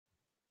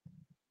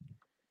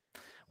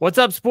What's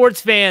up,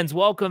 sports fans?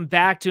 Welcome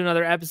back to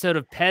another episode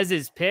of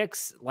Pez's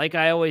Picks. Like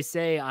I always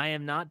say, I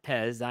am not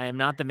Pez. I am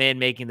not the man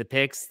making the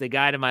picks. The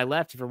guy to my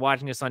left, if you're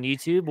watching us on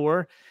YouTube,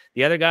 or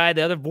the other guy,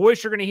 the other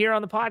voice you're going to hear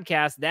on the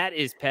podcast, that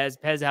is Pez.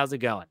 Pez, how's it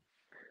going?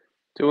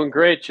 Doing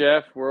great,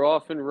 Jeff. We're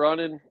off and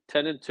running,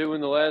 10-2 in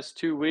the last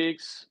 2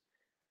 weeks.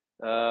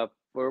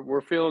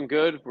 We're feeling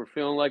good. We're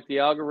feeling like the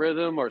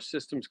algorithm, our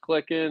system's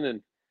clicking, and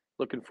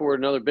looking forward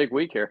to another big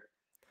week here.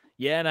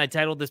 Yeah, and I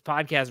titled this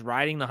podcast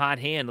Riding the Hot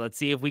Hand. Let's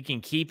see if we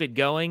can keep it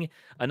going.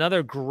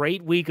 Another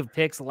great week of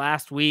picks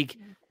last week.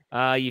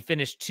 You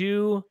finished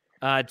 2-1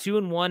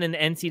 in the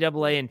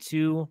NCAA and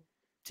 2-0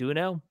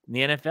 in the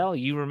NFL.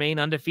 You remain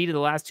undefeated the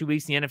last 2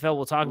 weeks in the NFL.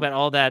 We'll talk about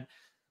all that.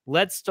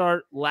 Let's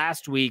start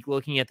last week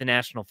looking at the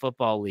National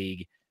Football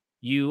League.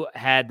 You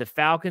had the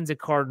Falcons at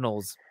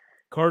Cardinals.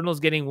 Cardinals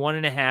getting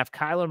 1.5.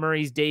 Kyler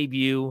Murray's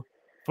debut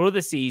for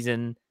the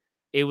season.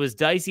 It was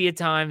dicey at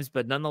times,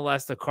 but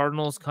nonetheless, the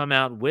Cardinals come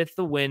out with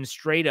the win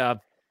straight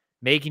up,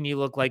 making you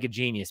look like a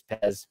genius,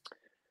 Pez.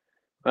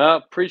 Well,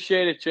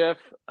 appreciate it, Jeff.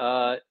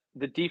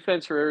 The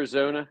defense for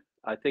Arizona,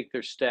 I think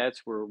their stats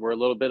were a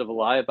little bit of a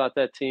lie about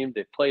that team.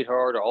 They played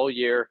hard all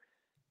year.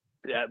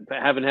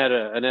 Haven't had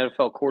an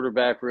NFL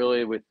quarterback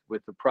really with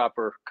the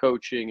proper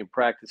coaching and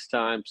practice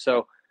time.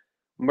 So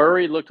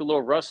Murray looked a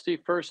little rusty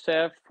first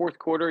half. Fourth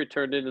quarter, he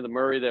turned into the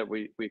Murray that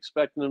we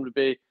expected him to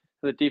be.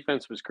 The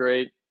defense was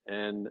great,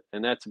 and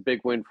that's a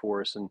big win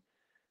for us. And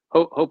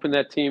hoping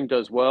that team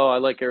does well. I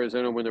like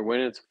Arizona when they're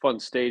winning. It's a fun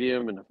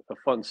stadium and a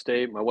fun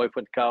state. My wife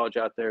went to college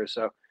out there,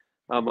 so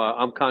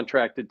I'm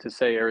contracted to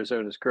say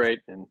Arizona's great.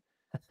 And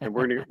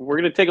we're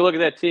gonna take a look at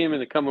that team in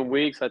the coming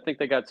weeks. I think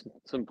they got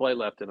some play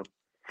left in them.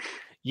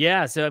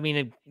 Yeah, so I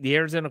mean, the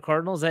Arizona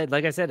Cardinals,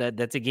 like I said,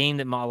 that's a game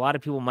that a lot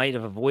of people might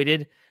have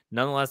avoided.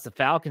 Nonetheless, the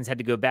Falcons had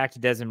to go back to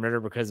Desmond Ridder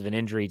because of an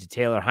injury to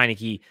Taylor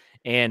Heineke,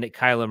 and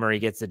Kyler Murray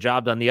gets the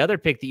job done. The other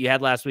pick that you had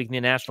last week in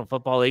the National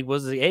Football League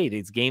was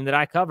it's a game that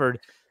I covered.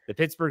 The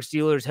Pittsburgh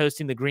Steelers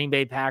hosting the Green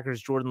Bay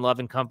Packers, Jordan Love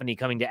and company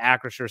coming to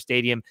Acrisure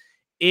Stadium.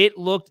 It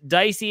looked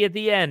dicey at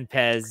the end,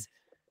 Pez,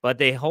 but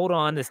they hold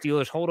on. The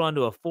Steelers hold on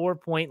to a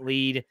 4-point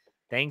lead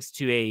thanks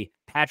to a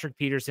Patrick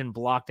Peterson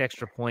blocked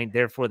extra point.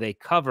 Therefore, they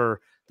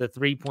cover the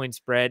 3-point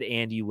spread,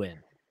 and you win.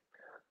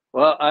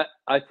 Well,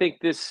 I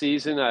think this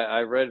season, I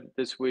read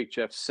this week,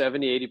 Jeff,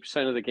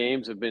 70-80% of the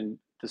games have been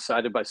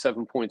decided by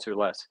 7 points or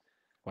less.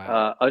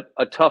 Wow.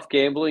 A tough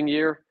gambling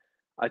year.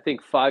 I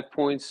think 5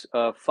 points,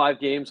 5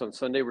 games on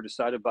Sunday were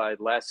decided by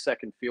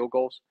last-second field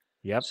goals.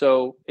 Yep.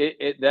 So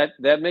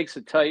that makes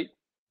it tight,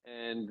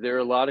 and there are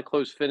a lot of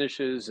close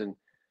finishes, and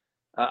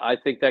I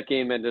think that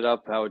game ended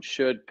up how it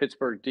should.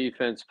 Pittsburgh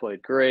defense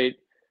played great.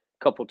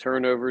 Couple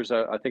turnovers.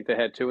 I think they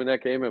had 2 in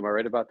that game. Am I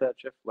right about that,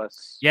 Jeff?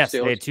 Yes,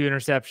 Steelers? they had 2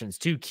 interceptions,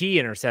 2 key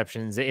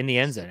interceptions in the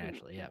end zone,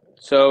 actually. Yeah.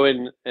 So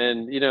and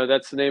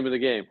that's the name of the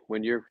game.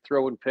 When you're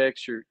throwing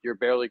picks, you're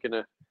barely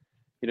gonna,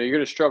 you're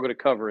gonna struggle to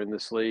cover in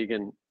this league.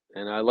 And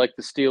I like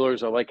the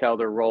Steelers. I like how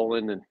they're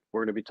rolling, and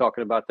we're gonna be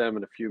talking about them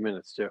in a few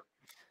minutes too.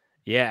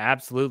 Yeah,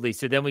 absolutely.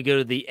 So then we go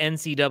to the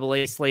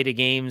NCAA slate of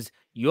games.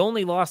 You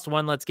only lost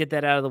one. Let's get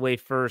that out of the way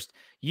first.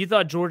 You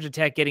thought Georgia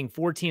Tech getting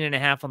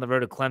 14.5 on the road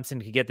to Clemson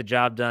could get the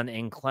job done,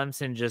 and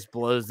Clemson just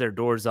blows their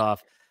doors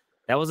off.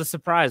 That was a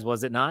surprise,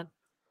 was it not?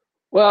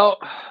 Well,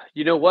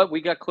 you know what?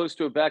 We got close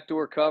to a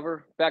backdoor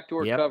cover.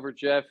 Backdoor Yep. cover,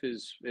 Jeff,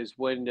 is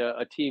when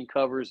a team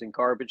covers in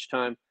garbage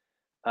time.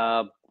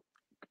 Uh,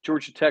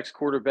 Georgia Tech's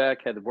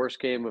quarterback had the worst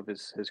game of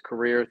his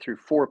career, threw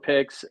 4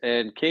 picks,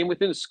 and came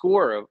within a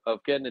score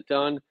of getting it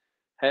done.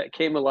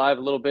 Came alive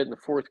a little bit in the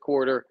fourth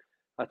quarter.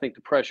 I think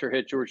the pressure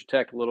hit Georgia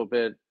Tech a little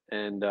bit,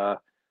 and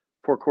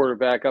poor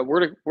quarterback.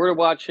 We're to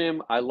watch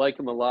him. I like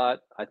him a lot.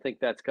 I think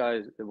that's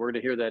guys. We're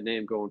to hear that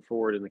name going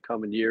forward in the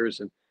coming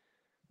years. And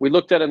we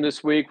looked at him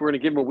this week. We're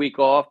going to give him a week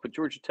off, but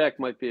Georgia Tech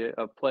might be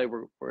a play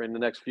we're in the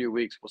next few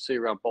weeks. We'll see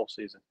around bowl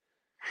season.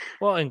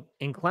 Well,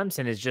 and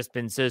Clemson has just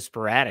been so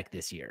sporadic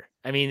this year.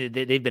 I mean,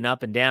 they've been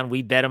up and down.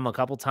 We bet them a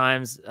couple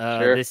times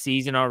Sure. this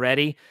season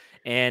already,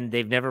 and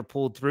they've never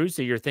pulled through.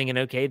 So you're thinking,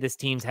 okay, this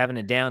team's having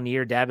a down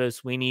year. Dabo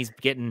Swinney's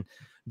getting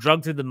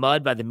drugged through the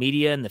mud by the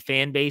media and the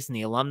fan base and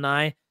the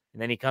alumni,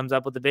 and then he comes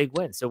up with a big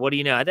win. So what do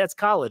you know? That's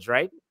college,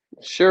 right?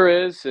 Sure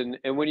is. And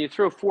when you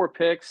throw 4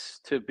 picks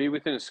to be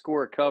within a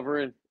score of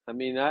covering, I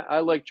mean, I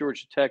like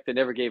Georgia Tech. They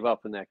never gave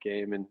up in that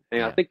game. And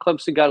Yeah. I think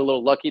Clemson got a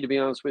little lucky, to be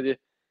honest with you.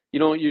 You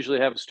don't usually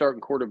have a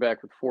starting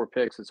quarterback with 4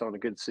 picks that's on a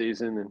good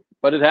season.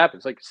 But it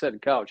happens, like you said, in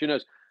college. Who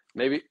knows?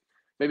 Maybe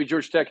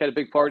Georgia Tech had a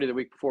big party the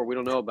week before. We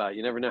don't know about it.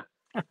 You never know.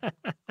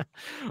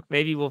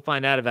 Maybe we'll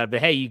find out about it. But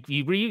hey,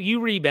 you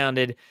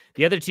rebounded.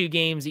 The other 2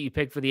 games that you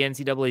picked for the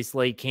NCAA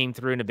slate came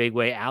through in a big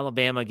way.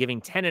 Alabama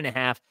giving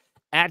 10.5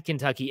 at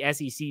Kentucky,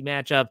 SEC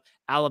matchup.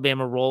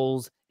 Alabama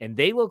rolls, and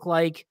they look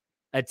like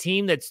a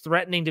team that's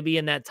threatening to be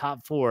in that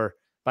top 4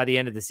 by the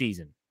end of the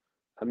season.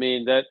 I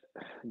mean, that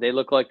they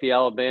look like the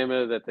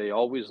Alabama that they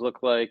always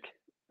look like.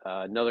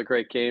 Another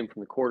great game from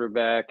the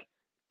quarterback.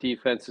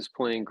 Defense is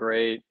playing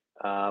great.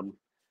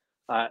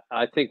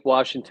 I think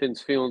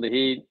Washington's feeling the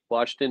heat.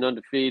 Washington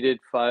undefeated,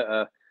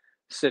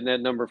 sitting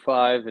at number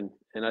 5,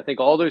 and I think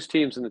all those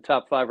teams in the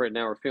top 5 right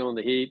now are feeling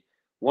the heat.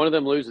 One of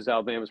them loses,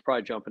 Alabama's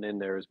probably jumping in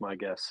there, is my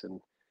guess, and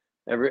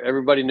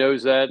everybody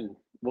knows that, and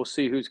we'll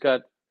see who's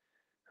got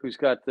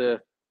the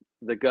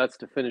guts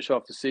to finish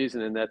off the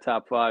season in that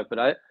top 5.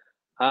 But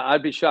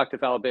I'd be shocked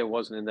if Alabama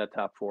wasn't in that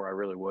top 4. I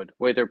really would.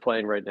 The way they're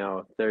playing right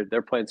now,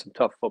 they're playing some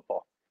tough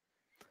football.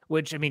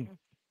 Which, I mean,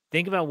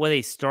 think about where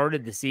they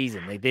started the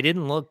season. Like, they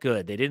didn't look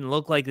good. They didn't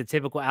look like the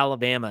typical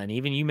Alabama. And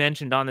even you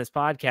mentioned on this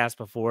podcast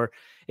before,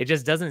 it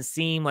just doesn't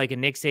seem like a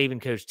Nick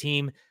Saban coach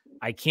team.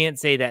 I can't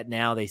say that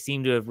now. They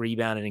seem to have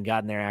rebounded and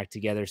gotten their act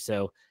together.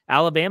 So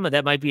Alabama,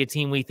 that might be a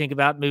team we think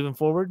about moving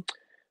forward.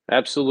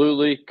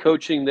 Absolutely.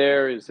 Coaching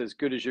there is as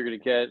good as you're going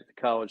to get at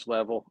the college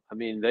level. I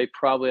mean, they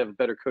probably have a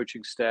better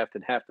coaching staff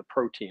than half the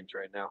pro teams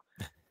right now.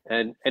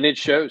 And it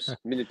shows.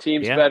 I mean, the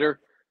team's better,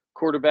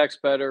 quarterback's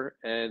better,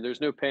 and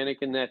there's no panic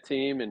in that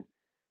team. And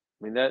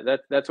I mean,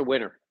 that's a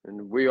winner.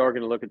 And we are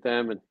going to look at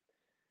them, and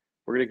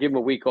we're going to give them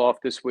a week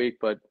off this week,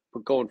 but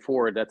going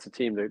forward, that's a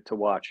team to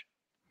watch.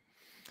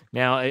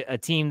 Now, a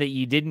team that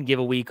you didn't give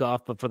a week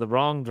off, but for the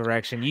wrong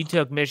direction, you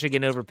took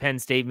Michigan over Penn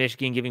State,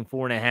 Michigan giving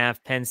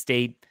 4.5, Penn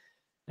State,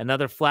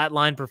 another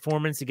flatline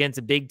performance against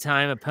a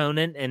big-time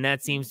opponent, and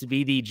that seems to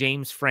be the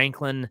James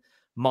Franklin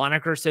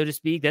moniker, so to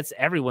speak. That's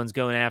everyone's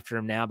going after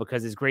him now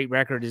because his great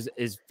record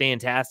is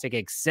fantastic,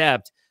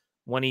 except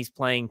when he's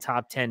playing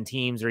top 10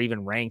 teams or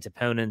even ranked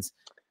opponents.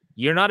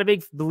 You're not a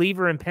big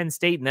believer in Penn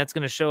State, and that's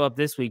going to show up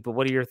this week, but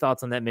what are your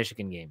thoughts on that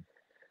Michigan game?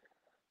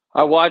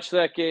 I watched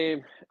that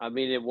game. I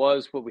mean, it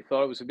was what we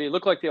thought it was going to be. It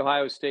looked like the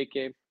Ohio State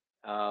game,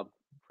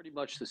 pretty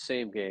much the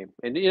same game.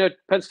 And, you know,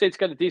 Penn State's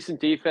got a decent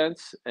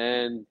defense,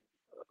 and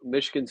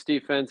Michigan's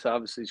defense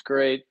obviously is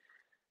great.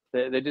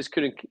 They just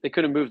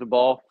couldn't move the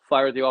ball.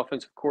 Fired the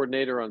offensive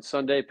coordinator on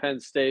Sunday. Penn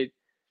State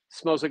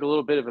smells like a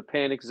little bit of a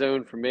panic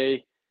zone for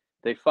me.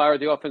 They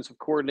fired the offensive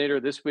coordinator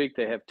this week.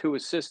 They have 2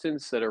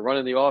 assistants that are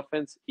running the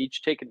offense,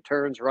 each taking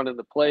turns running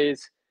the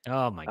plays.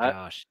 Oh my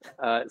gosh!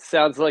 It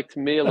sounds like to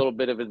me a little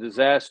bit of a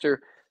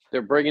disaster.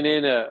 They're bringing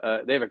in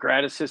they have a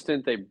grad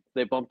assistant.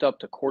 They bumped up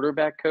to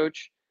quarterback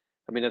coach.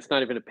 I mean, that's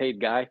not even a paid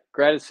guy.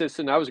 Grad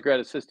assistant. I was a grad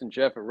assistant,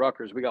 Jeff, at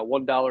Rutgers. We got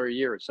 $1 a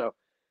year, so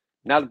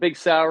not a big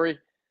salary.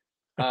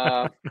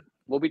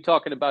 We'll be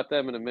talking about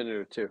them in a minute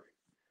or two.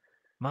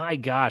 My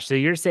gosh! So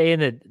you're saying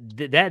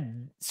that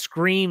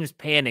screams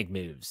panic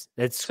moves.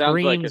 That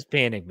screams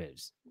panic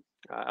moves.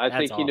 I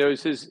think he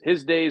knows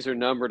his days are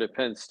numbered at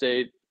Penn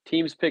State.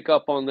 Teams pick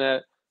up on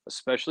that,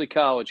 especially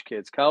college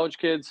kids. College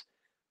kids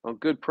on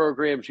good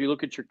programs, you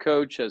look at your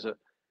coach as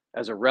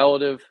a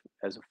relative,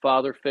 as a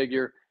father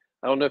figure.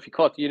 I don't know if you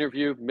caught the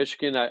interview.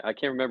 Michigan, I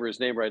can't remember his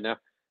name right now.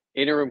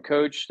 Interim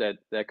coach that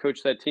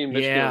coached that team.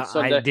 Michigan on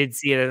Sunday. I did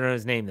see it. I don't know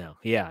his name though.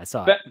 Yeah, I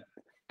saw it.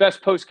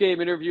 Best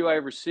post-game interview I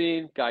ever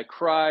seen. Guy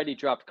cried. He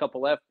dropped a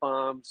couple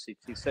F-bombs.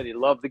 He said he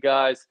loved the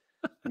guys.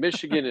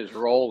 Michigan is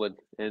rolling,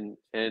 and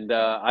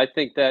I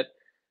think that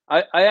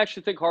I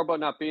actually think Harbaugh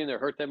not being there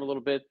hurt them a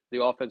little bit.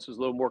 The offense was a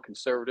little more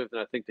conservative than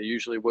I think they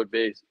usually would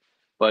be,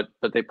 but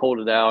they pulled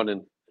it out,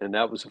 and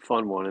that was a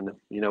fun one. And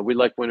you know, we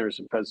like winners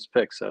and Pez's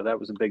picks, so that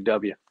was a big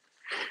W.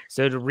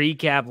 So to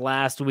recap,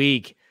 last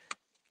week,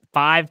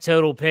 5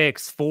 total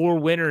picks, 4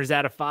 winners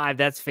out of 5.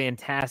 That's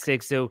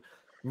fantastic. So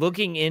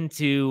looking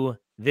into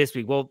this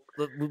week, well,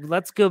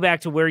 let's go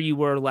back to where you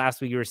were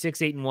last week. You were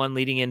 6-8-1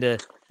 leading into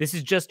this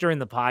is just during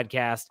the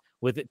podcast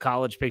with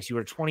college picks. You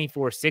were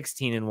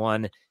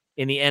 24-16-1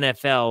 in the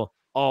NFL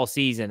all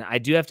season. I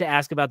do have to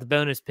ask about the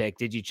bonus pick.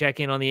 Did you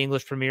check in on the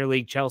English Premier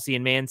League, Chelsea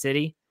and Man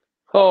City?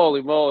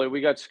 Holy moly,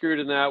 we got screwed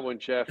in that one,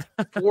 Jeff.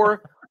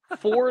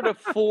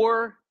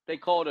 4-4. They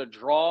call it a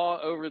draw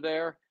over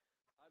there.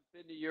 I've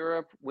been to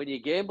Europe. When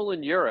you gamble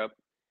in Europe,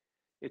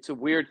 it's a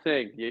weird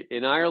thing.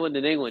 In Ireland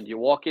and England, you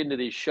walk into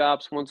these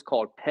shops. One's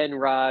called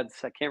Penrod's.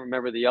 I can't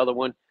remember the other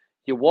one.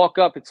 You walk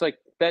up. It's like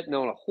betting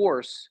on a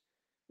horse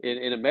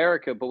in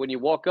America. But when you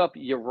walk up,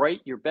 you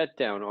write your bet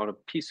down on a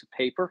piece of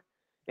paper,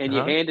 and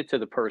you hand it to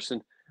the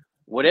person.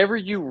 Whatever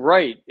you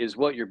write is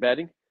what you're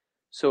betting.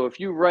 So if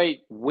you write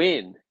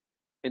win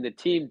and the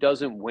team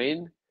doesn't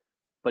win,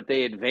 but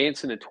they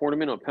advance in a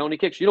tournament on penalty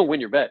kicks, you don't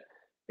win your bet.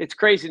 It's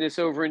craziness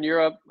over in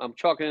Europe. I'm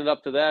chalking it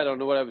up to that. I don't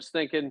know what I was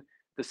thinking.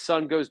 The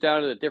sun goes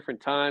down at a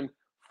different time.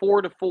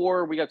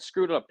 4-4. We got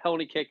screwed on a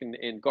penalty kick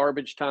in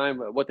garbage time,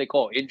 what they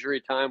call injury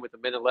time with a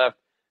minute left.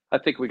 I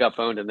think we got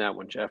boned in that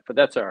one, Jeff, but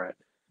that's all right.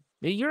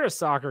 You're a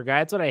soccer guy.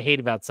 That's what I hate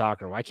about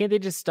soccer. Why can't they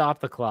just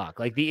stop the clock?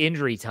 Like the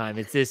injury time.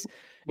 It's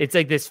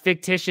like this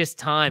fictitious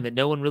time that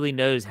no one really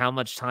knows how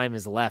much time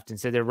is left. And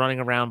so they're running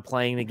around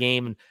playing the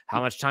game and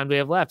how much time do we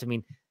have left? I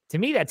mean, to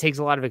me, that takes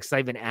a lot of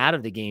excitement out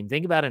of the game.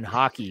 Think about in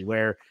hockey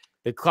where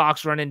the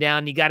clock's running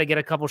down. You got to get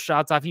a couple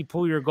shots off. You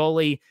pull your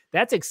goalie.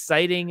 That's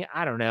exciting.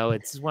 I don't know.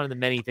 It's one of the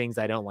many things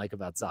I don't like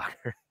about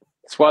soccer.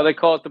 That's why they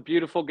call it the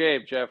beautiful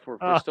game, Jeff.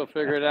 We're still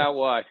figuring out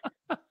why.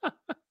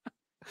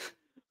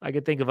 I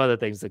could think of other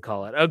things to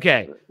call it.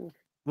 Okay.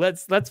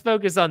 Let's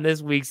focus on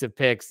this week's of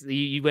picks.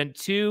 You went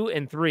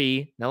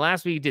 2-3. Now,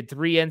 last week you did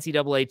 3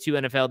 NCAA, 2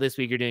 NFL. This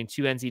week you're doing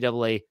 2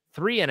 NCAA,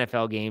 3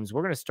 NFL games.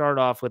 We're going to start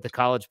off with the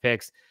college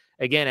picks.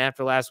 Again,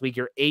 after last week,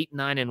 you're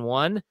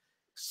 8-9-1,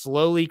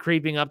 slowly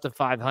creeping up to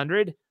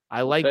 500.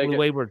 I like the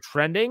way we're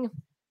trending.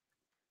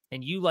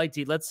 And you like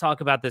to, let's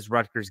talk about this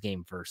Rutgers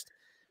game first.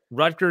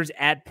 Rutgers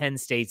at Penn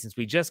State, since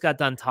we just got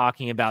done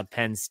talking about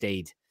Penn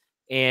State,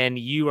 and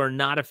you are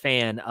not a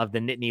fan of the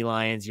Nittany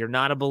Lions. You're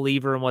not a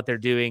believer in what they're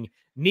doing.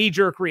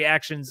 Knee-jerk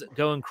reactions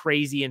going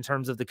crazy in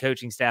terms of the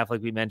coaching staff,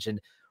 like we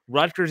mentioned.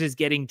 Rutgers is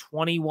getting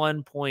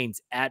 21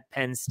 points at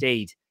Penn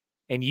State,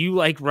 and you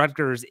like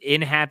Rutgers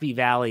in Happy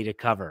Valley to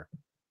cover.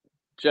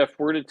 Jeff,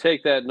 we're going to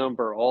take that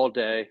number all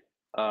day.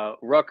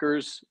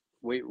 Rutgers,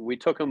 we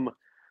took them.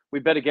 We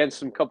bet against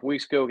them a couple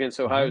weeks ago against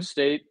Ohio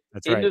State.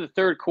 That's Into right. the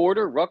third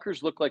quarter,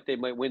 Rutgers looked like they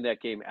might win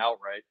that game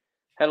outright.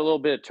 Had a little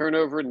bit of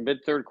turnover in the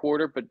mid-third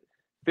quarter, but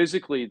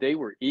physically they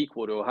were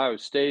equal to Ohio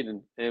State,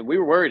 and we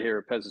were worried here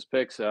at Pez's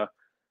Picks.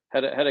 Had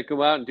to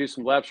go out and do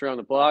some laps around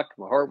the block.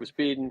 My heart was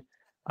beating.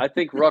 I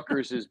think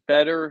Rutgers is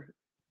better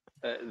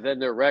than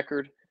their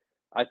record.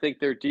 I think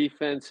their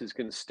defense is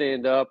going to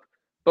stand up.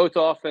 Both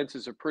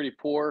offenses are pretty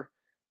poor.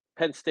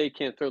 Penn State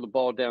can't throw the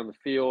ball down the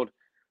field.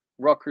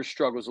 Rutgers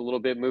struggles a little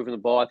bit moving the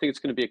ball. I think it's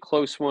going to be a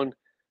close one,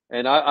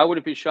 and I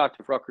wouldn't be shocked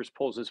if Rutgers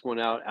pulls this one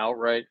out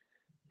outright.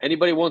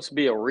 Anybody wants to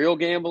be a real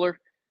gambler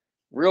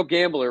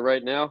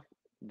right now,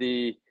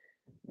 the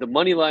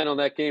money line on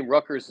that game,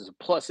 Rutgers is a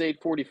plus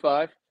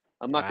 845.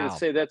 I'm not going to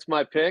say that's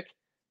my pick,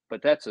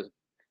 but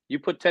you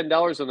put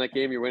 $10 on that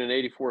game, you're winning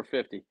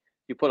 $84.50.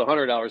 You put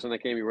 $100 on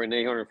that game, you're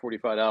winning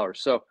 $845.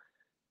 So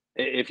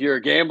if you're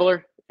a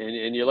gambler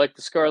and you like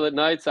the Scarlet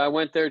Knights, I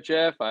went there,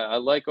 Jeff. I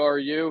like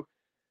RU.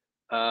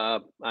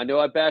 I know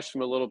I bashed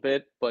them a little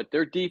bit, but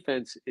their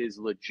defense is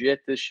legit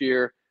this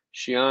year.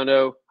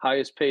 Schiano,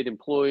 highest paid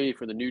employee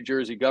for the New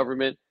Jersey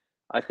government.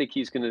 I think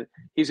he's gonna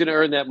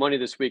earn that money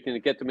this week and to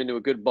get them into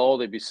a good bowl.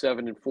 They'd be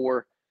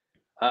 7-4.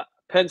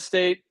 Penn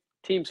State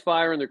team's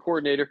firing their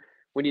coordinator.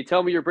 When you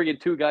tell me you're bringing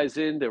two guys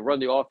in to run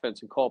the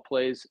offense and call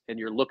plays, and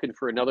you're looking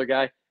for another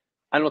guy,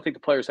 I don't think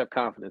the players have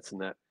confidence in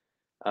that.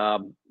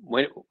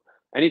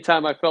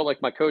 Anytime I felt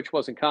like my coach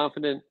wasn't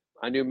confident,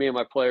 I knew me and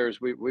my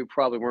players, we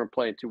probably weren't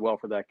playing too well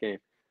for that game.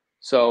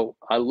 So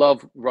I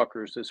love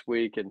Rutgers this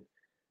week, and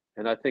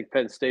I think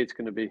Penn State's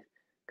going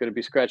to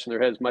be scratching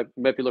their heads.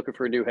 Might be looking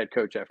for a new head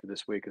coach after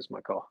this week is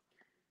my call.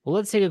 Well,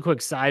 let's take a quick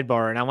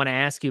sidebar, and I want to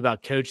ask you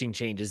about coaching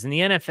changes. In the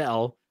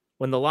NFL,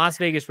 when the Las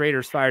Vegas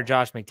Raiders fired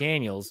Josh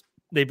McDaniels,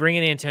 they bring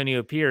in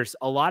Antonio Pierce.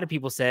 A lot of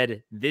people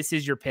said, this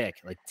is your pick.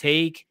 Like,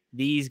 take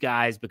these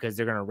guys because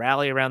they're going to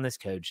rally around this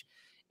coach.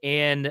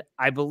 And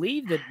I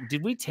believe that,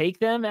 did we take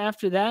them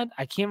after that?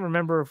 I can't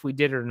remember if we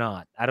did or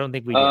not. I don't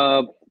think we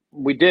did.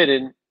 We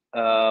didn't.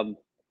 Well,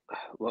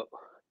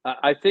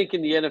 I think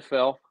in the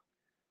NFL,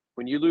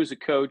 when you lose a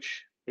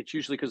coach, it's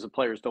usually because the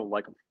players don't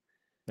like them.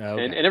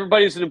 Okay. And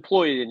everybody's an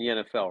employee in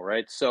the NFL,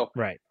 right? So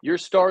your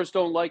stars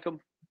don't like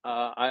them.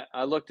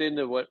 I looked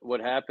into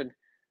what happened.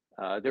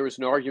 There was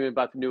an argument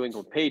about the New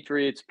England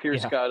Patriots.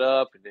 Pierce got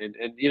up,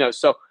 and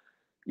so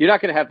you're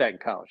not going to have that in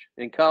college.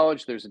 In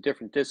college, there's a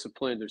different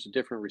discipline. There's a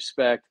different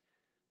respect.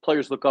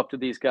 Players look up to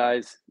these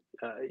guys.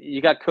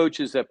 You got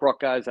coaches that brought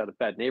guys out of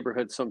bad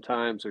neighborhoods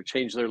sometimes or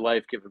changed their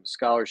life, give them a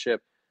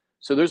scholarship.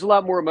 So there's a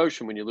lot more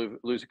emotion when you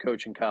lose a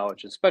coach in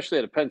college, especially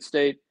at a Penn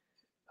State.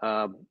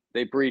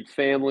 They breed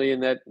family in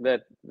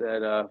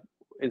that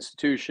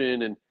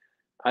institution, and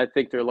I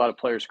think there are a lot of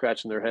players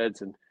scratching their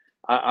heads. And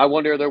I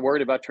wonder if they're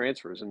worried about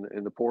transfers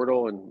in the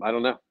portal, and I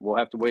don't know. We'll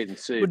have to wait and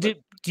see. Well, do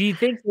you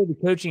think that the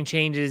coaching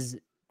changes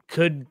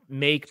could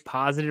make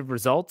positive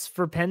results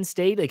for Penn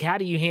State? Like, how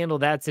do you handle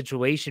that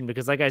situation?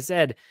 Because like I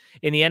said,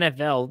 in the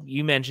NFL,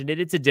 you mentioned it,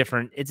 it's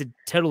a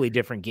totally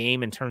different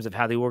game in terms of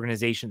how the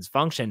organizations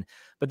function.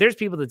 But there's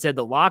people that said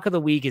the lock of the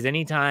week is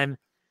anytime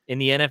in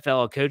the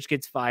NFL, a coach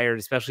gets fired,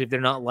 especially if they're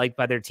not liked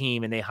by their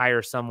team and they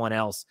hire someone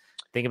else.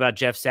 Think about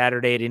Jeff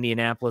Saturday at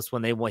Indianapolis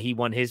when he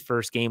won his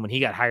first game when he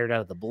got hired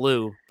out of the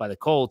blue by the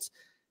Colts.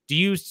 Do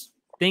you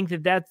think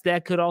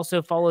that could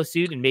also follow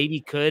suit, and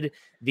maybe could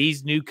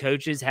these new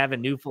coaches have a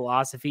new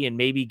philosophy and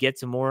maybe get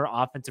some more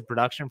offensive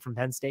production from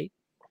Penn State?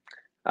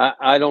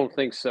 I don't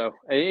think so.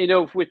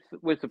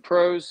 With the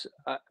pros,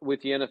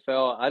 with the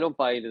NFL, I don't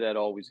buy into that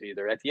always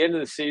either. At the end of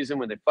the season,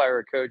 when they fire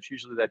a coach,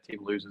 usually that team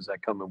loses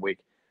that coming week.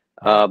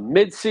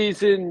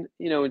 Mid-season,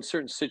 in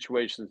certain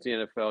situations, the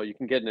NFL, you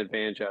can get an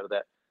advantage out of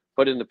that.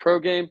 But in the pro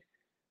game,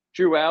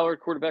 Drew Allard,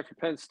 quarterback for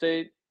Penn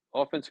State,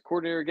 offensive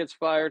coordinator gets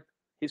fired.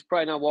 He's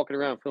probably not walking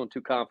around feeling too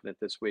confident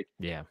this week.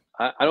 Yeah.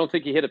 I don't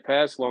think he hit a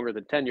pass longer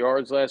than 10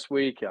 yards last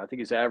week. I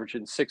think he's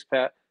averaging 6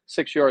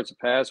 yards a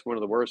pass, one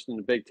of the worst in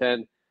the Big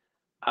Ten.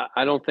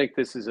 I don't think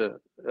this is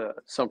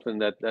something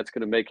that's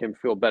going to make him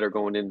feel better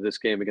going into this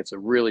game against a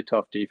really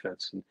tough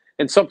defense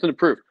and something to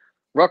prove.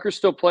 Rutgers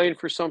still playing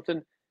for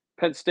something.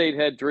 Penn State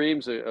had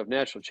dreams of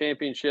national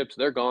championships.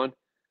 They're gone.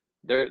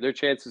 Their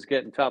chances of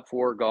getting top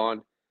 4 are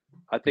gone.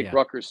 I think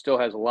Rutgers still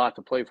has a lot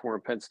to play for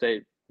in Penn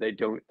State. They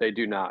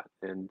do not.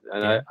 And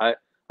I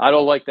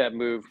don't like that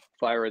move,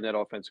 firing that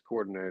offensive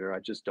coordinator. I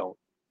just don't.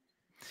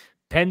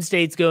 Penn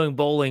State's going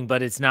bowling,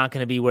 but it's not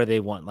going to be where they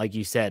want, like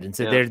you said. And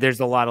so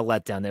there's a lot of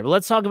letdown there. But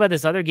let's talk about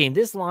this other game.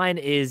 This line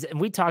is, and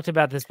we talked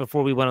about this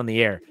before we went on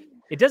the air.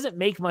 It doesn't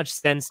make much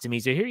sense to me.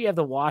 So here you have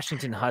the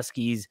Washington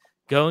Huskies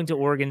going to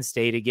Oregon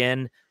State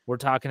again. We're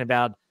talking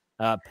about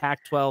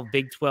Pac-12,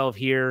 Big 12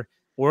 here.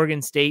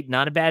 Oregon State,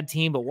 not a bad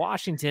team, but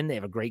Washington, they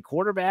have a great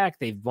quarterback.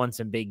 They've won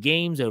some big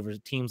games over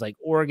teams like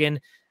Oregon.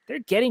 They're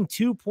getting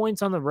 2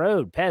 points on the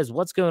road. Pez,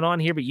 what's going on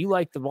here? But you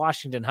like the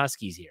Washington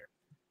Huskies here.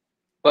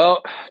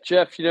 Well,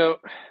 Jeff,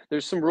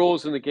 there's some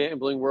rules in the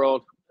gambling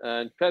world.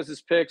 And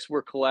Pez's Picks, we're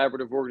a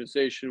collaborative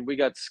organization. We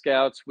got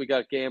scouts. We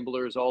got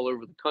gamblers all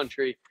over the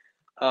country.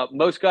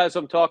 Most guys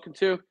I'm talking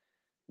to,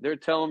 they're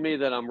telling me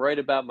that I'm right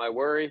about my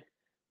worry.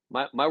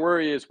 My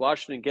worry is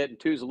Washington getting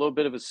 2 is a little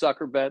bit of a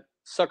sucker bet.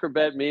 Sucker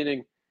bet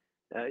meaning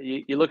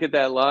you look at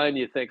that line,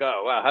 you think,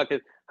 oh, wow,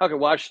 how could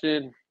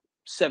Washington,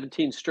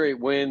 17 straight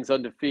wins,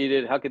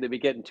 undefeated, how could they be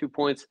getting 2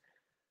 points?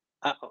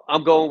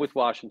 I'm going with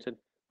Washington.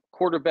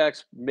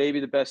 Quarterback's maybe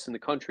the best in the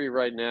country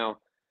right now.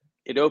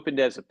 It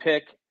opened as a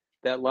pick.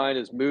 That line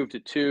has moved to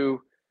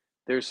 2.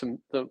 There's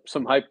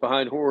some hype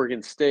behind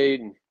Oregon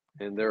State,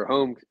 and they're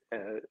home.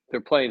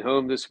 They're playing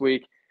home this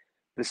week.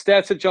 The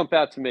stats that jump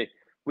out to me: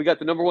 we got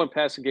the number 1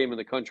 passing game in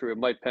the country with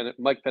Mike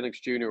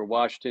Penix Jr. of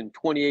Washington,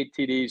 28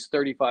 TDs,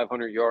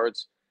 3,500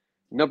 yards.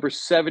 Number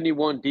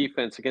 71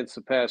 defense against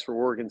the pass for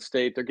Oregon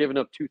State. They're giving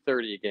up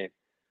 230 a game.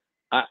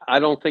 I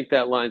don't think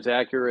that line's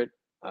accurate.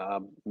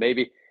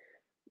 Maybe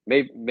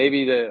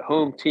the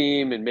home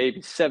team and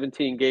maybe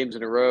 17 games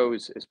in a row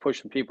is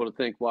pushing people to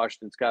think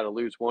Washington's got to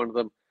lose one of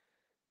them.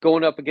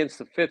 Going up against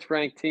the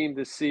 5th-ranked team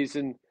this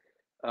season,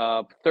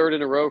 3rd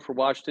in a row for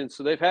Washington.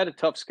 So they've had a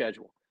tough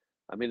schedule.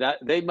 I mean, that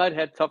they might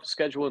have the toughest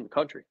schedule in the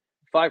country.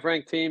 5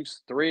 ranked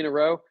teams, 3 in a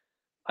row.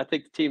 I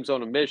think the team's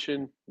on a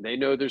mission. They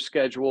know their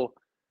schedule.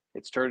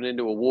 It's turning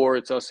into a war.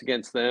 It's us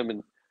against them.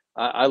 And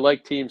I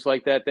like teams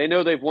like that. They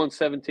know they've won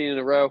 17 in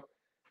a row.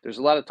 There's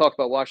a lot of talk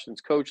about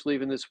Washington's coach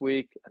leaving this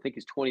week. I think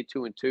he's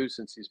 22-2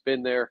 since he's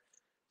been there.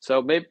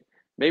 So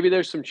maybe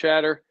there's some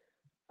chatter.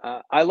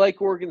 I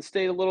like Oregon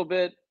State a little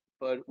bit,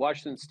 but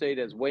Washington State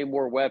has way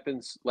more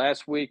weapons.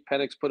 Last week,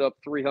 Penix put up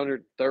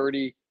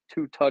 330,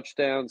 2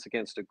 touchdowns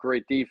against a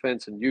great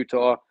defense in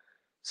Utah.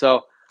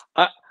 So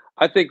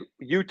I think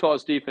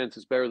Utah's defense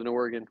is better than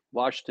Oregon.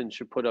 Washington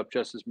should put up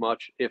just as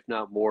much, if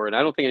not more. And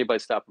I don't think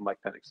anybody's stopping Mike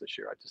Penix this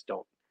year. I just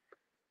don't.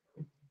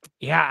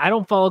 Yeah, I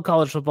don't follow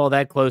college football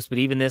that close, but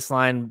even this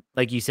line,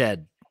 like you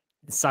said,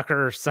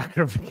 sucker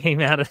came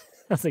out of.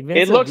 I was like, man,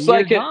 it looks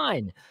like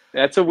line.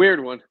 That's a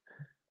weird one.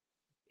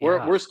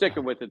 We're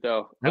sticking with it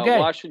though. Okay.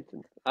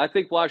 Washington. I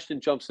think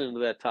Washington jumps into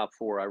that top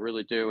 4. I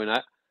really do, and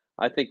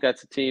I think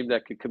that's a team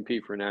that could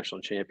compete for a national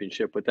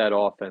championship with that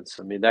offense.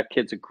 I mean, that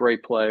kid's a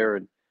great player,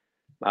 and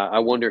I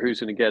wonder who's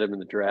going to get him in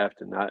the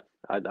draft. And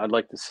I'd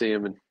like to see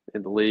him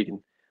in the league. And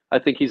I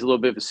think he's a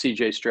little bit of a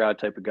C.J. Stroud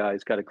type of guy.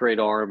 He's got a great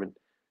arm and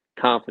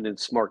confident,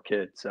 smart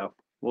kid. So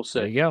we'll see.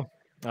 There you go.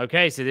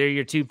 Okay, so there are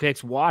your 2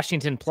 picks: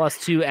 Washington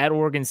 +2 at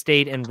Oregon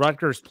State and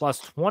Rutgers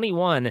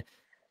 +21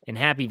 in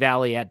Happy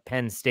Valley at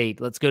Penn State.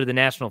 Let's go to the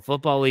National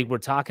Football League. We're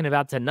talking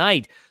about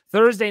tonight,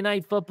 Thursday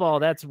night football.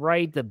 That's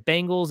right, the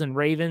Bengals and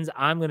Ravens.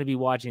 I'm going to be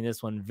watching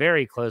this one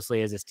very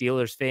closely as a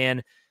Steelers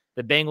fan.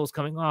 The Bengals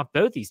coming off,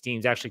 both these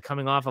teams actually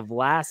coming off of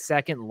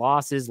last-second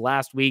losses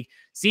last week.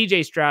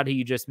 C.J. Stroud, who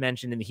you just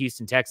mentioned, and the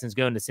Houston Texans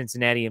going to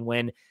Cincinnati and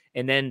win.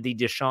 And then the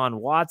Deshaun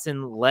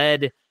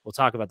Watson-led, we'll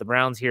talk about the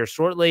Browns here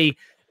shortly,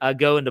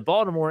 go into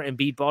Baltimore and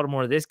beat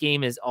Baltimore. This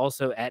game is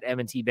also at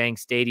M&T Bank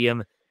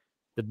Stadium.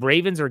 The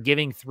Ravens are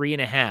giving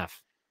 3.5.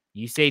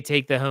 You say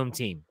take the home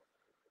team.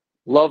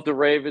 Love the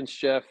Ravens,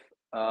 Jeff.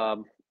 I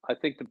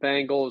think the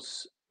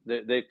Bengals,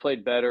 they've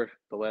played better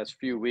the last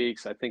few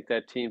weeks. I think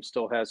that team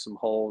still has some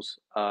holes.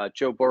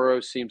 Joe Burrow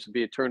seems to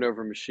be a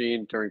turnover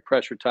machine during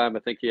pressure time.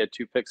 I think he had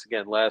 2 picks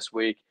again last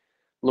week.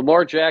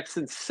 Lamar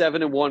Jackson,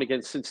 7-1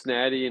 against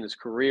Cincinnati in his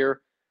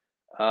career.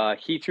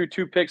 He threw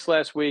 2 picks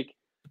last week.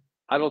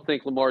 I don't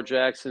think Lamar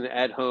Jackson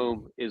at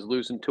home is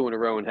losing 2 in a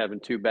row and having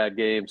 2 bad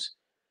games.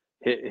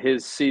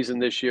 His season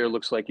this year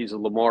looks like he's a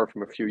Lamar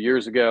from a few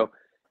years ago.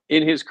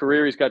 In his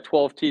career, he's got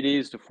 12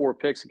 TDs to 4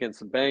 picks against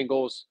the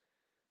Bengals.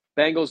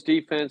 Bengals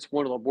defense,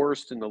 one of the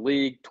worst in the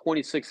league,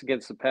 26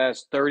 against the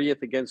pass,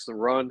 30th against the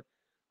run.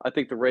 I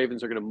think the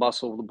Ravens are going to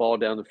muscle the ball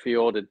down the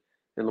field, and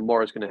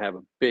Lamar is going to have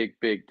a big,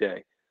 big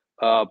day.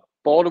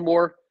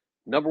 Baltimore,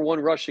 number 1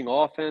 rushing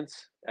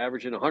offense,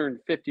 averaging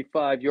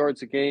 155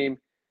 yards a game.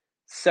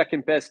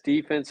 Second best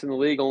defense in the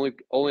league, only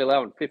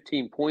allowing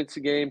 15 points a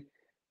game.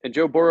 And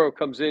Joe Burrow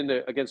comes in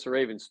against the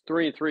Ravens,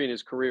 3-3 in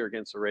his career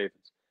against the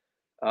Ravens.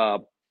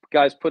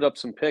 Guys put up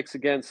some picks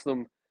against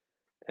them,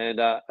 and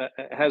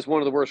has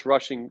one of the worst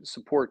rushing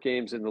support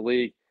games in the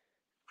league.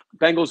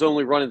 Bengals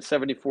only running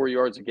 74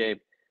 yards a game.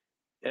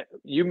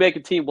 You make a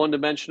team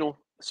one-dimensional,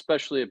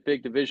 especially a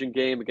big division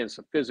game against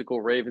a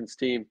physical Ravens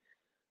team.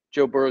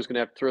 Joe Burrow's going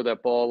to have to throw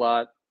that ball a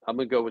lot. I'm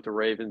going to go with the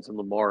Ravens and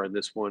Lamar in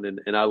this one,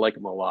 and I like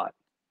him a lot.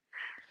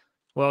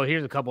 Well,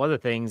 here's a couple other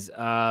things.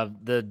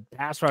 The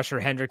pass rusher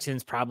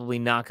Hendrickson's probably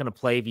not going to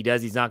play. If he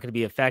does, he's not going to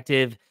be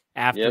effective.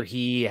 after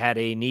he had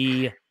a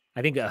knee,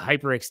 I think a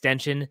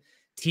hyperextension.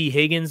 T.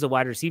 Higgins, the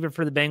wide receiver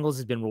for the Bengals,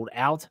 has been ruled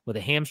out with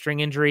a hamstring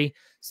injury.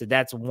 So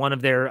that's one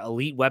of their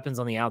elite weapons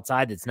on the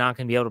outside that's not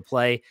going to be able to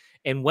play.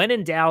 And when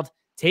in doubt,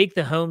 take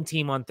the home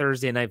team on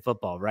Thursday Night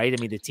Football, right? I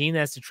mean, the team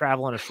that has to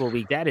travel on a short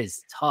week, that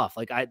is tough.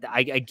 Like, I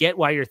get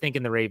why you're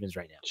thinking the Ravens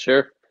right now.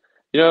 Sure.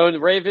 And the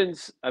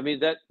Ravens, I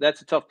mean,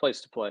 that's a tough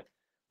place to play.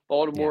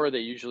 Baltimore, they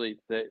usually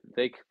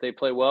they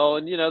play well,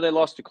 and they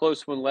lost a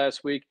close one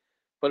last week.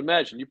 But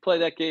imagine you play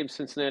that game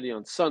Cincinnati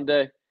on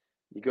Sunday,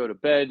 you go to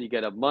bed, you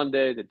get up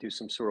Monday, they do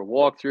some sort of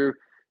walkthrough.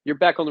 You're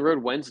back on the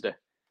road Wednesday.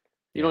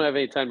 You don't have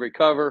any time to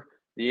recover.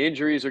 The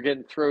injuries are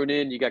getting thrown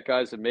in. You got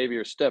guys that maybe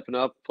are stepping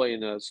up,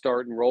 playing a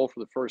start and roll for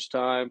the first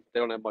time. They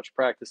don't have much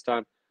practice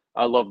time.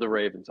 I love the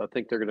Ravens. I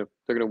think they're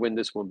gonna win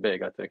this one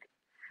big, I think.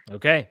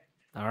 Okay.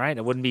 All right.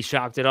 I wouldn't be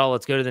shocked at all.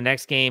 Let's go to the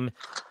next game.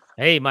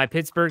 Hey, my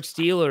Pittsburgh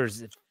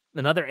Steelers,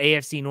 another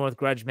AFC North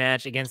grudge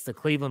match against the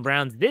Cleveland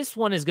Browns. This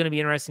one is going to be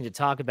interesting to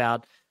talk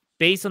about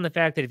based on the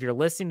fact that if you're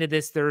listening to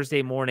this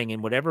Thursday morning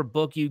and whatever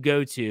book you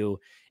go to,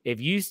 if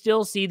you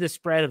still see the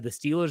spread of the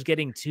Steelers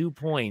getting 2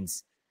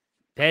 points,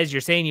 Pez,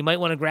 you're saying you might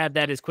want to grab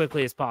that as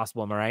quickly as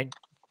possible. Am I right?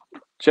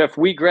 Jeff,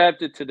 we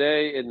grabbed it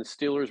today, and the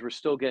Steelers were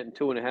still getting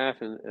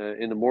 2.5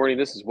 in the morning.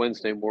 This is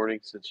Wednesday morning,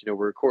 since we're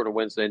recording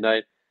Wednesday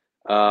night.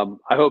 I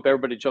hope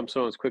everybody jumps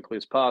on as quickly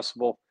as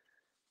possible.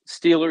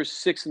 Steelers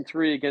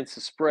 6-3 against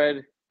the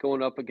spread,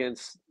 going up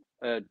against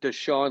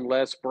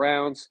Deshaun-less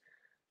Browns.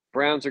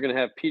 Browns are going to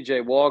have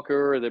P.J.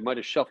 Walker. They might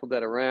have shuffled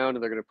that around,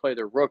 and they're going to play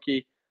their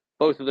rookie.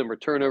 Both of them are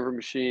turnover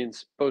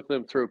machines. Both of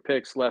them throw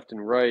picks left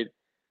and right.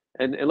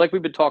 And like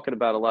we've been talking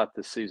about a lot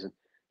this season,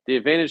 the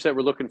advantage that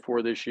we're looking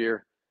for this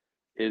year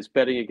is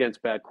betting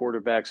against bad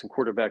quarterbacks and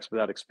quarterbacks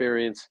without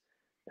experience.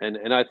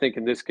 And I think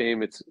in this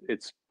game, it's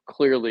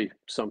clearly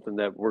something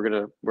that we're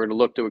gonna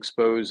look to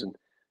expose. And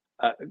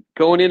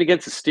going in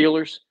against the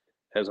Steelers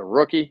as a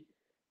rookie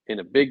in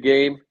a big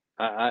game,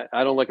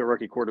 I don't like a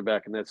rookie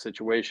quarterback in that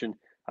situation.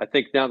 I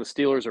think now the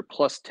Steelers are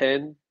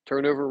 +10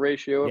 turnover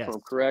ratio, if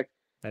I'm correct.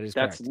 That's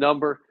correct.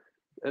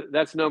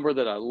 That's a number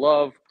that I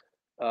love.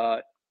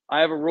 I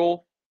have a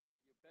rule: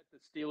 you bet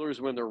the Steelers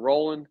when they're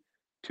rolling,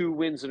 2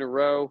 wins in a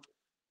row.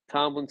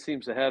 Tomlin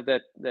seems to have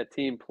that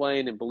team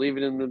playing and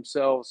believing in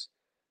themselves,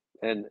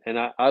 and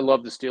I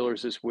love the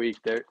Steelers this week.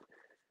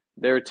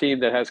 They're a team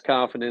that has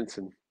confidence,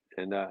 and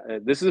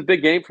this is a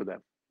big game for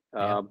them.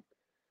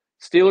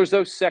 Steelers,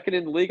 though, second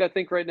in the league, I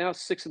think right now,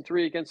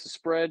 6-3 against the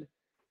spread.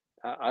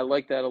 I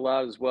like that a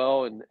lot as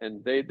well,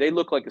 and they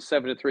look like a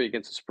 7-3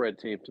 against the spread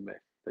team to me.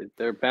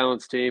 They're a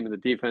balanced team, and the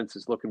defense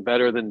is looking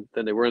better than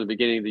they were in the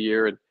beginning of the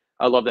year, and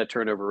I love that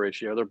turnover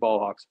ratio. They're ball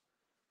hawks.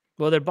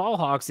 Well, they're ball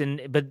hawks,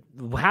 but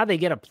how they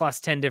get a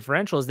 +10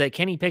 differential is that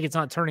Kenny Pickett's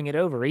not turning it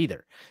over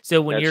either.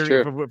 So when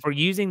if we're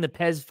using the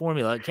Pez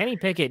formula, Kenny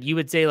Pickett, you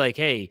would say like,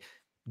 hey,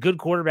 good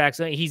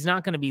quarterbacks, he's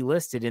not going to be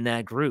listed in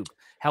that group.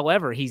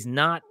 However, he's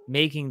not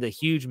making the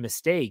huge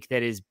mistake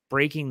that is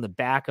breaking the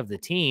back of the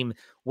team,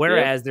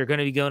 whereas they're going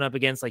to be going up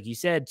against, like you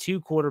said,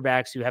 2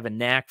 quarterbacks who have a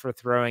knack for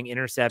throwing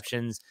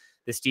interceptions.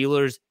 The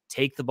Steelers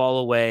take the ball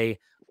away.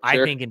 I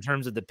think in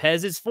terms of the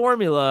Pez's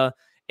formula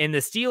and the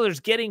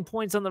Steelers getting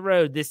points on the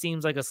road, this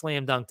seems like a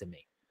slam dunk to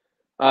me.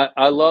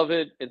 I love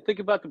it. And think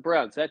about the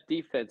Browns. That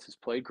defense has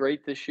played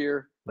great this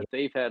year, but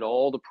they've had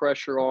all the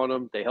pressure on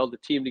them. They held the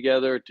team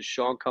together.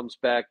 Deshaun comes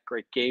back.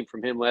 Great game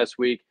from him last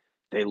week.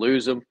 They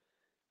lose him.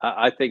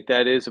 I think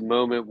that is a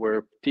moment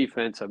where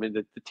defense, I mean,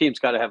 the team's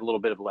got to have a little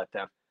bit of a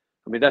letdown.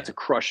 I mean, that's a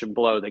crushing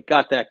blow. They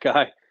got that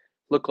guy.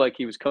 Looked like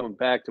he was coming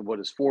back to what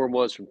his form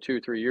was from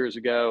 2-3 years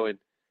ago.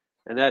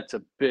 And that's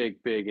a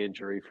big, big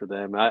injury for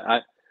them.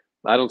 I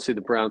don't see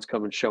the Browns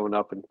showing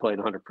up and playing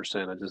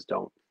 100%. I just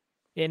don't.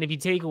 And if you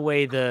take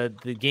away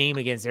the game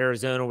against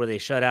Arizona where they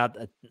shut out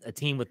a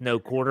team with no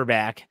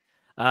quarterback,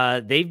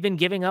 they've been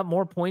giving up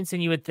more points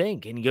than you would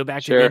think. And you go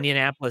back to the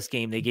Indianapolis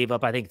game, they gave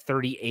up, I think,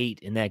 38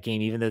 in that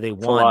game, even though they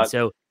won.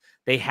 So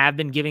they have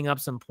been giving up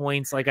some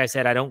points. Like I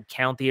said, I don't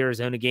count the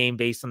Arizona game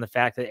based on the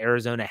fact that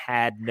Arizona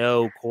had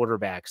no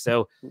quarterback.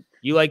 So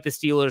you like the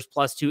Steelers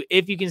 +2.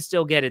 If you can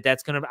still get it,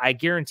 I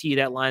guarantee you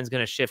that line's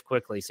going to shift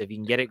quickly. So if you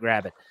can get it,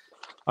 grab it.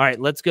 All right,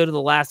 let's go to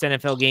the last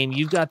NFL game.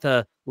 You've got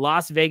the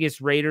Las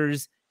Vegas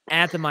Raiders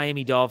at the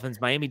Miami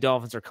Dolphins. Miami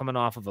Dolphins are coming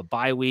off of a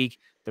bye week.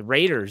 The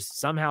Raiders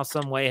somehow,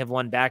 some way have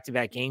won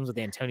back-to-back games with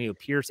Antonio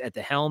Pierce at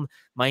the helm.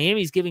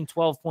 Miami's giving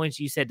 12 points.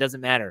 You said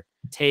doesn't matter.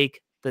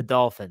 Take the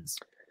Dolphins.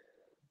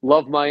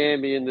 Love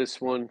Miami in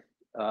this one.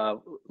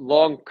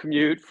 Long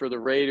commute for the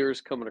Raiders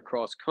coming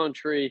across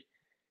country.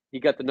 You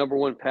got the number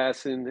 1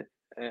 passing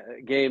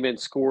game and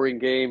scoring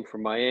game for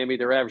Miami.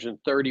 They're averaging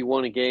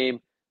 31 a game.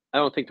 I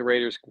don't think the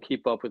Raiders can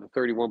keep up with a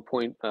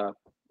 31-point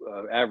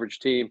average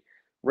team.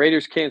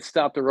 Raiders can't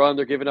stop the run.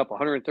 They're giving up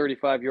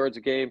 135 yards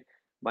a game.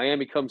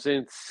 Miami comes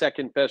in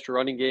second best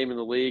running game in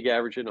the league,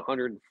 averaging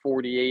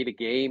 148 a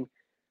game.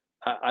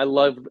 I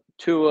love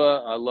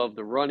Tua. I love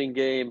the running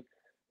game.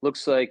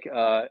 Looks like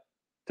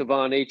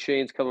Devon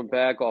Achane's coming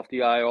back off the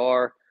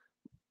IR.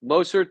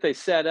 Mostert, they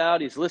sat out.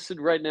 He's listed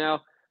right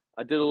now.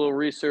 I did a little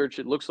research.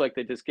 It looks like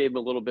they just gave him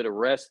a little bit of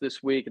rest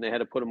this week, and they had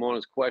to put him on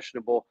as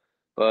questionable.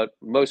 But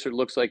Mostert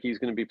looks like he's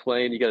going to be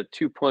playing. You got a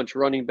two-punch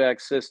running back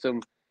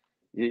system.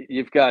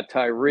 You've got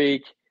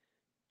Tyreek.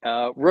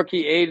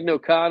 Rookie Aiden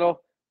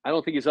O'Connell, I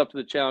don't think he's up to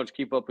the challenge.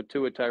 Keep up with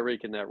Tua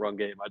Tyreek in that run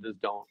game. I just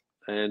don't.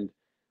 And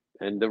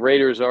the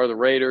Raiders are the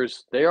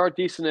Raiders. They are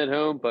decent at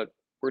home, but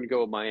we're going to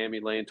go with Miami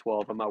laying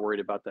 12. I'm not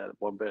worried about that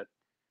one bit.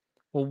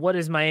 Well, what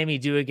does Miami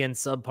do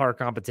against subpar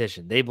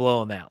competition? They blow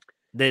them out.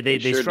 They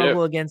sure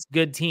struggle do. against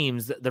good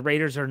teams. The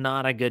Raiders are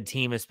not a good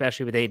team,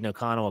 especially with Aiden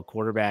O'Connell, a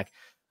quarterback.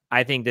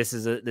 I think this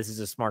is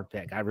a smart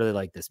pick. I really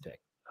like this pick.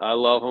 I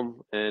love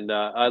him, and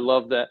I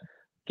love that.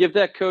 Give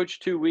that coach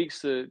 2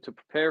 weeks to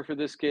prepare for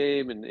this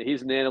game, and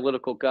he's an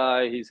analytical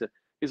guy. He's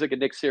like a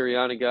Nick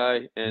Sirianni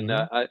guy, and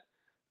I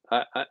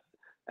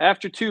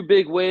after 2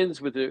 big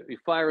wins with the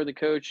firing the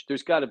coach,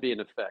 there's got to be an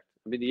effect.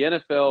 I mean, the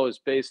NFL is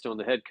based on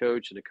the head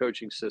coach and the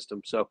coaching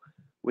system. So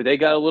when they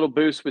got a little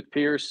boost with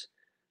Pierce,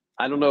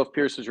 I don't know if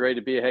Pierce is ready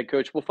to be a head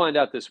coach. We'll find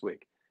out this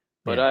week.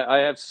 But Yeah. I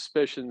have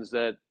suspicions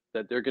that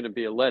they're going to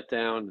be a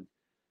letdown.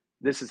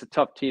 This is a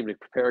tough team to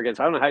prepare against.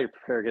 I don't know how you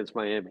prepare against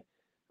Miami.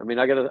 I mean,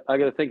 I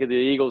gotta think of the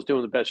Eagles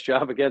doing the best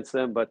job against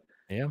them, but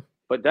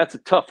that's a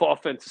tough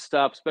offense to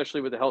stop, especially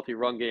with the healthy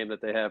run game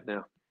that they have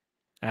now.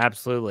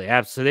 Absolutely.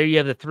 So there you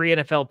have the 3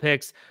 NFL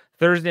picks.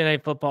 Thursday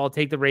Night Football,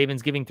 take the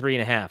Ravens, giving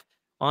 3.5.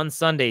 On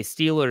Sunday,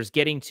 Steelers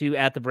getting 2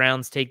 at the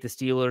Browns, take the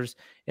Steelers.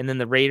 And then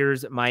the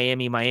Raiders,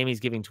 Miami's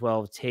giving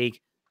 12,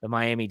 take the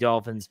Miami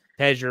Dolphins.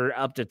 Pez,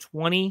 up to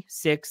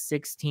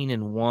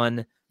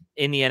 26-16-1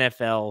 in the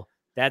NFL.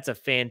 That's a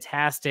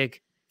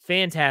fantastic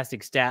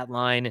stat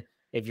line.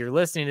 If you're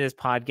listening to this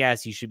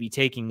podcast, you should be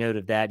taking note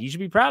of that. You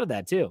should be proud of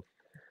that too.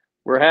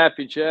 We're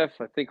happy, Jeff.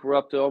 I think we're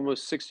up to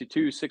almost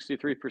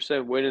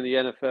 63% win in the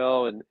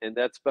NFL, and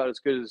that's about as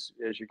good as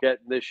you're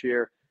getting this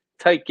year.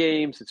 Tight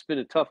games. It's been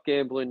a tough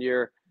gambling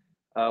year.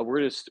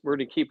 We're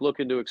gonna keep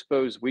looking to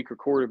expose weaker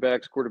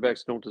quarterbacks.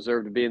 Quarterbacks don't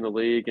deserve to be in the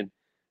league, and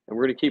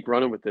we're gonna keep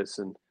running with this.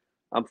 And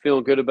I'm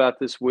feeling good about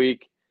this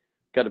week.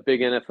 Got a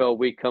big NFL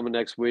week coming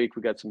next week.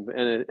 We got some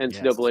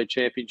NCAA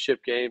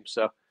championship games,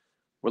 so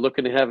we're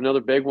looking to have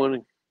another big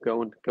one.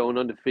 Going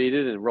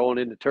undefeated and rolling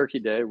into Turkey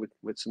Day with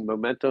some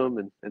momentum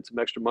and some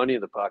extra money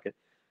in the pocket.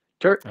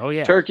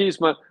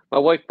 Turkeys. My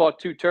wife bought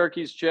 2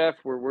 turkeys, Jeff.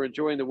 We're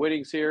enjoying the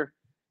winnings here.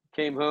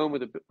 Came home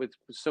with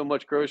so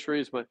much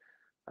groceries. I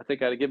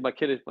think I had to give my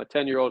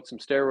 10-year-old some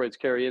steroids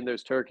carry in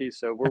those turkeys.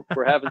 So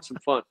we're having some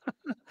fun.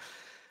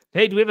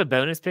 Hey, do we have a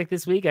bonus pick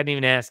this week? I didn't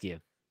even ask you.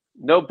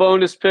 No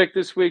bonus pick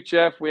this week,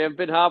 Jeff. We haven't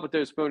been hot with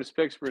those bonus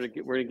picks. We're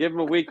gonna give them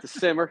a week to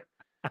simmer.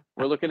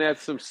 We're looking at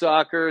some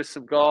soccer,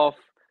 some golf.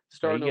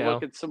 Starting to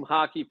look at some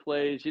hockey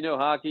plays. You know,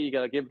 hockey, you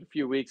got to give it a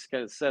few weeks to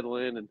kind of settle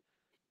in. And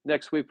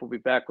next week, we'll be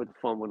back with the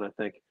fun one, I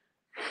think.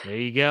 There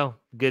you go.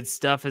 Good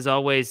stuff as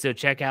always. So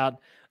check out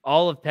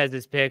all of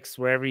Pez's picks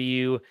wherever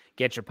you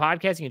get your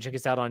podcast. You can check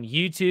us out on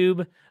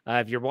YouTube.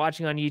 If you're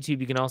watching on YouTube,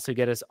 you can also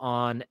get us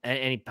on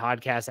any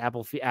podcast,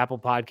 Apple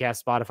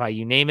Podcast, Spotify,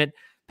 you name it.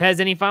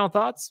 Pez, any final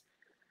thoughts?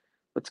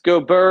 Let's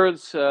go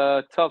Birds.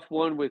 Tough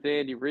one with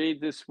Andy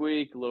Reid this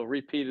week. A little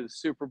repeat of the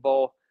Super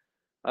Bowl.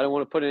 I don't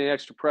want to put any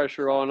extra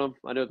pressure on them.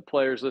 I know the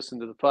players listen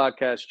to the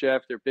podcast,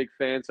 Jeff. They're big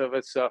fans of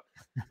it, so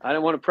I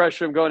don't want to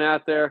pressure them going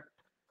out there.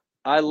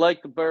 I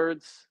like the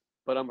Birds,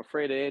 but I'm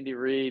afraid of Andy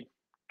Reid.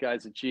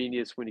 Guy's a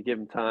genius when you give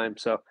him time.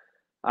 So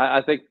I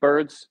think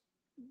Birds.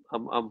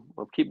 I'm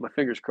keeping my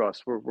fingers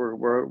crossed.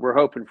 We're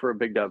hoping for a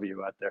big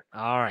W out there.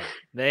 All right,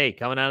 hey,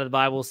 coming out of the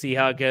Bible, we'll see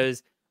how it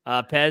goes.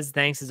 Pez,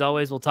 thanks as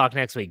always. We'll talk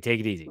next week.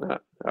 Take it easy.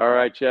 All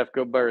right, Jeff.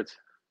 Go Birds.